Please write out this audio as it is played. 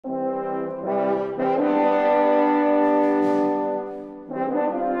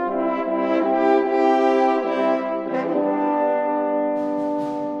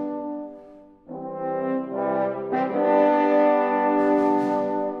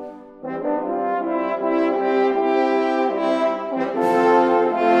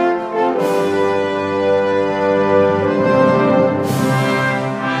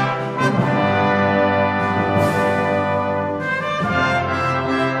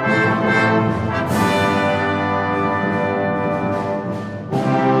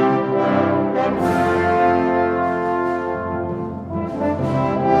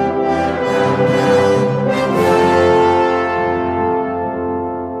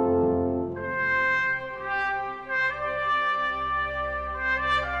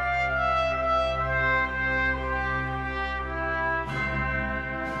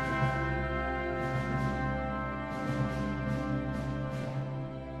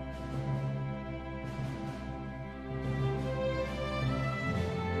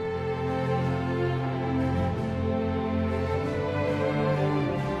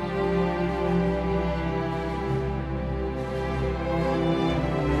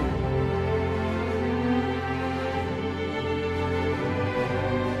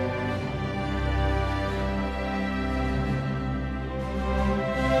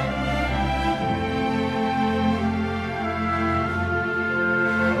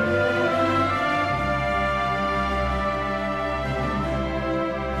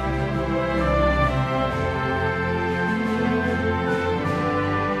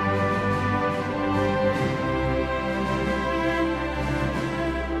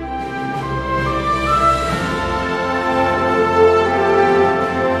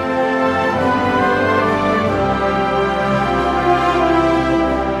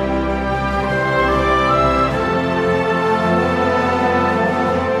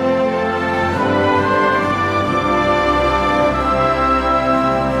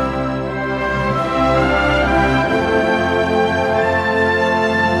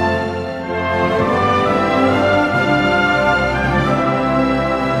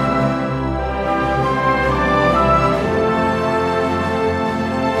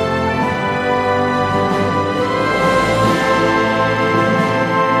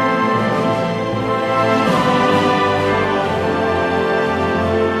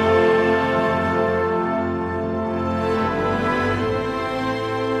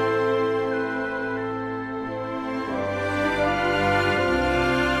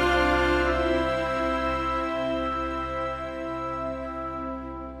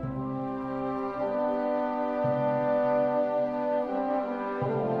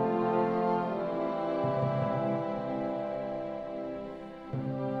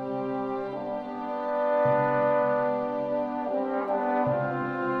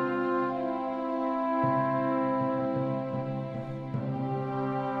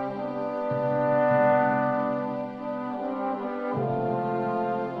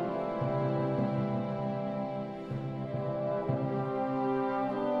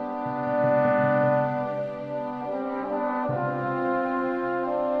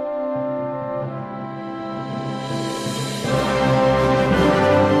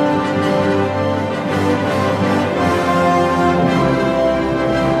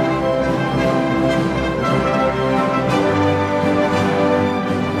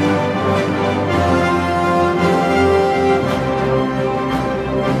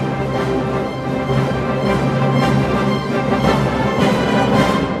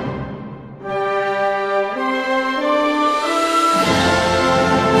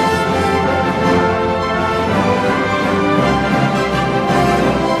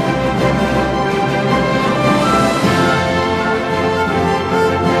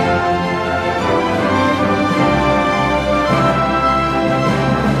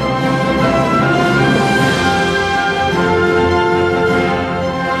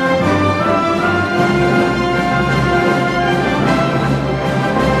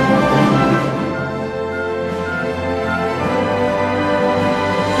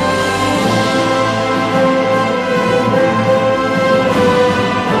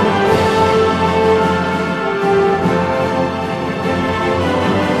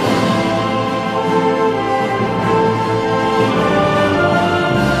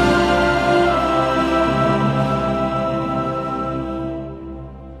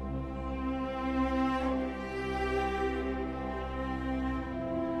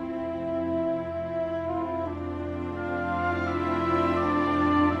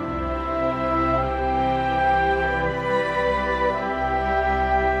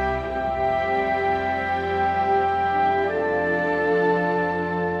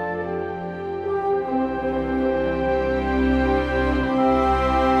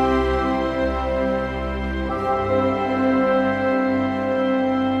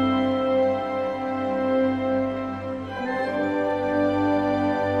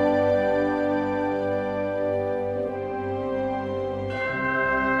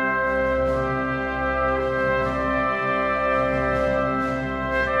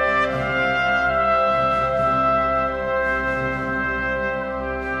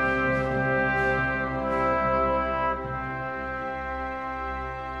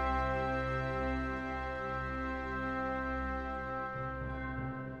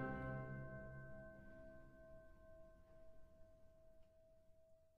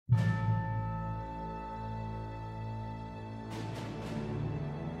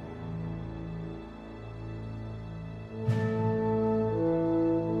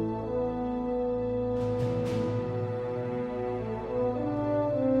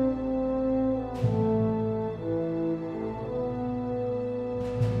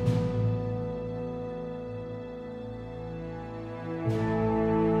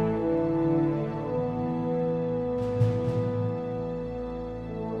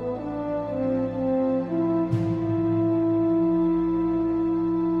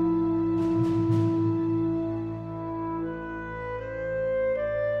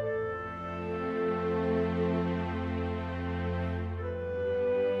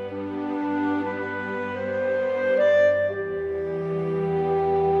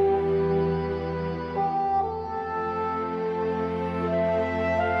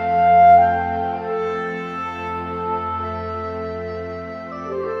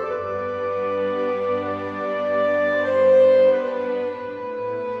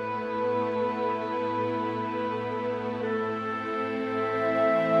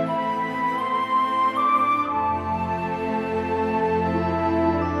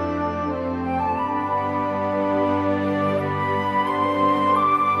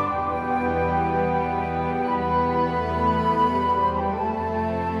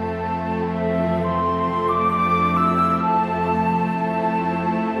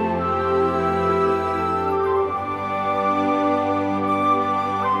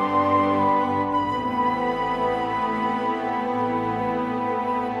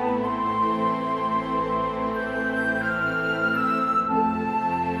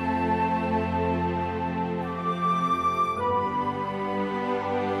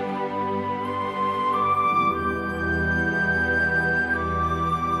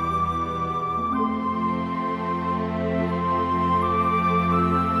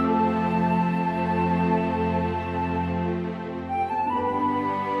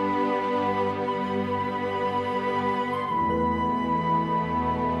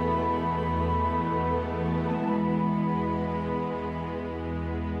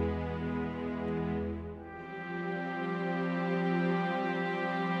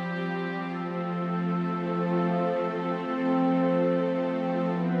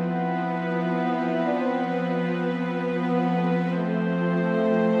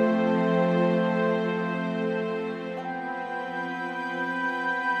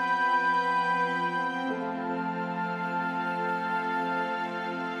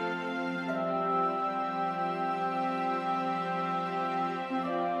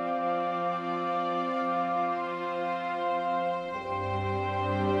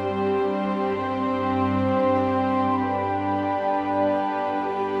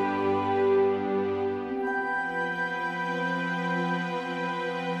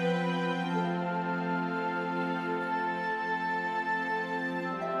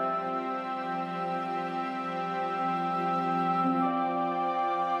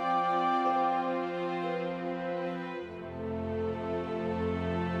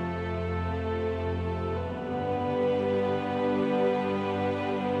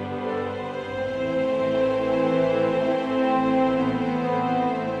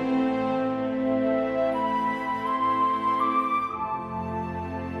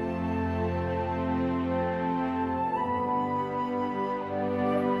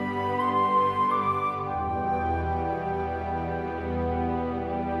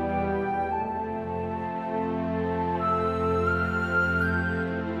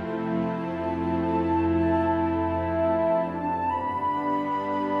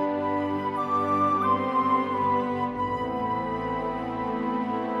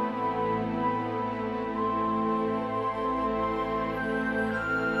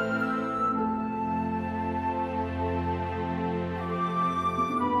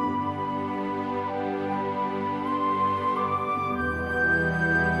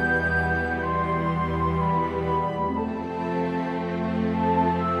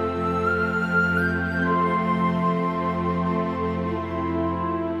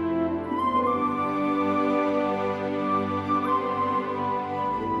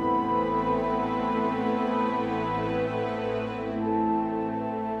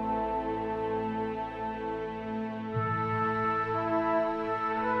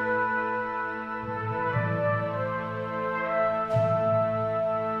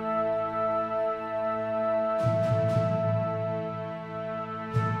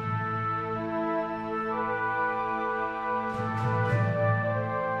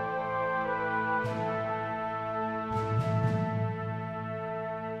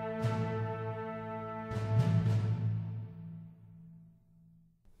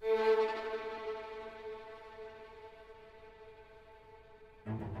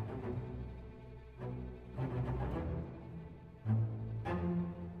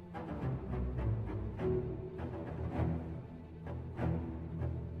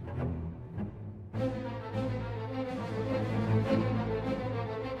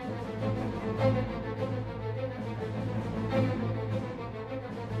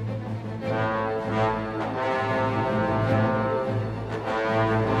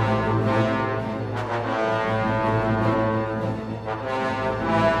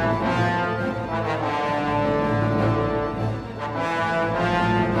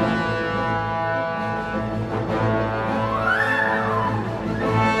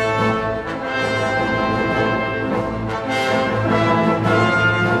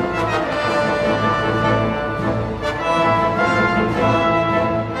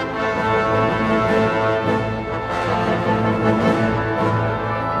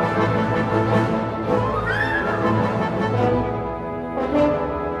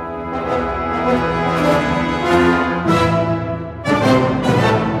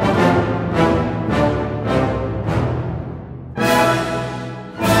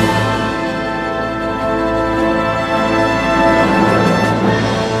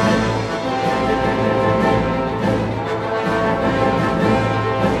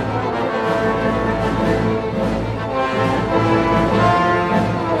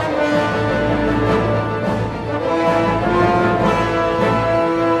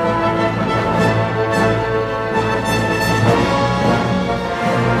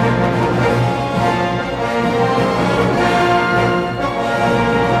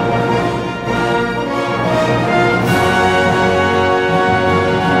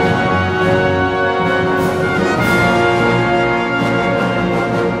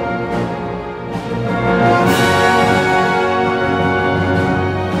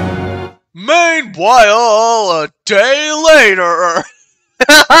Meanwhile, a day later.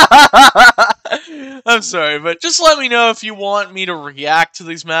 I'm sorry, but just let me know if you want me to react to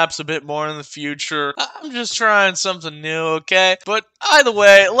these maps a bit more in the future. I'm just trying something new, okay? But either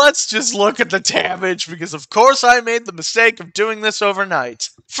way, let's just look at the damage, because of course I made the mistake of doing this overnight.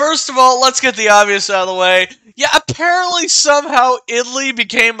 First of all, let's get the obvious out of the way. Yeah, apparently somehow Italy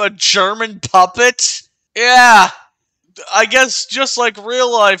became a German puppet. Yeah. I guess just like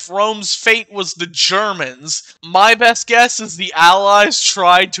real life, Rome's fate was the Germans. My best guess is the Allies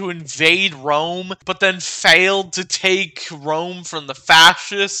tried to invade Rome, but then failed to take Rome from the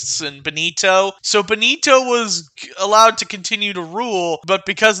fascists and Benito. So Benito was allowed to continue to rule, but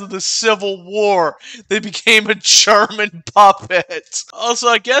because of the Civil War, they became a German puppet. Also,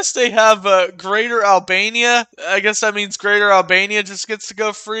 I guess they have Greater Albania. I guess that means Greater Albania just gets to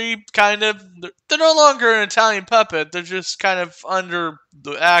go free, kind of. They're no longer an Italian puppet. They're just kind of under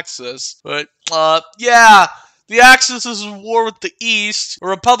the Axis. But, yeah. The Axis is at war with the East. The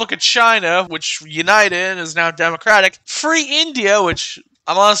Republic of China, which united and is now democratic. Free India, which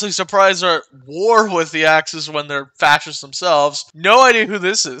I'm honestly surprised are at war with the Axis when they're fascists themselves. No idea who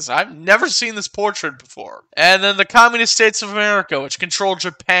this is. I've never seen this portrait before. And then the Communist States of America, which control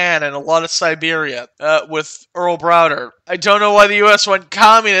Japan and a lot of Siberia, with Earl Browder. I don't know why the US went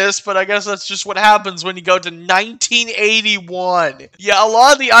communist, but I guess that's just what happens when you go to 1981. Yeah, a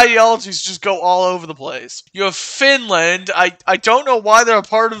lot of the ideologies just go all over the place. You have Finland. I don't know why they're a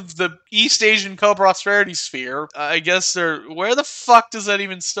part of the East Asian co-prosperity sphere. I guess they're... Where the fuck does that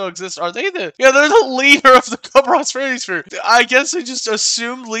even still exist? Are they the... Yeah, they're the leader of the co-prosperity sphere. I guess they just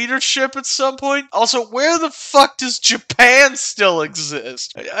assumed leadership at some point. Also, where the fuck does Japan still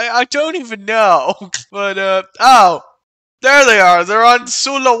exist? I don't even know. But, oh. There they are. They're on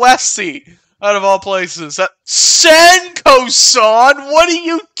Sulawesi, out of all places. Senko-san, what are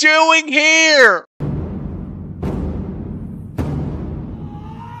you doing here?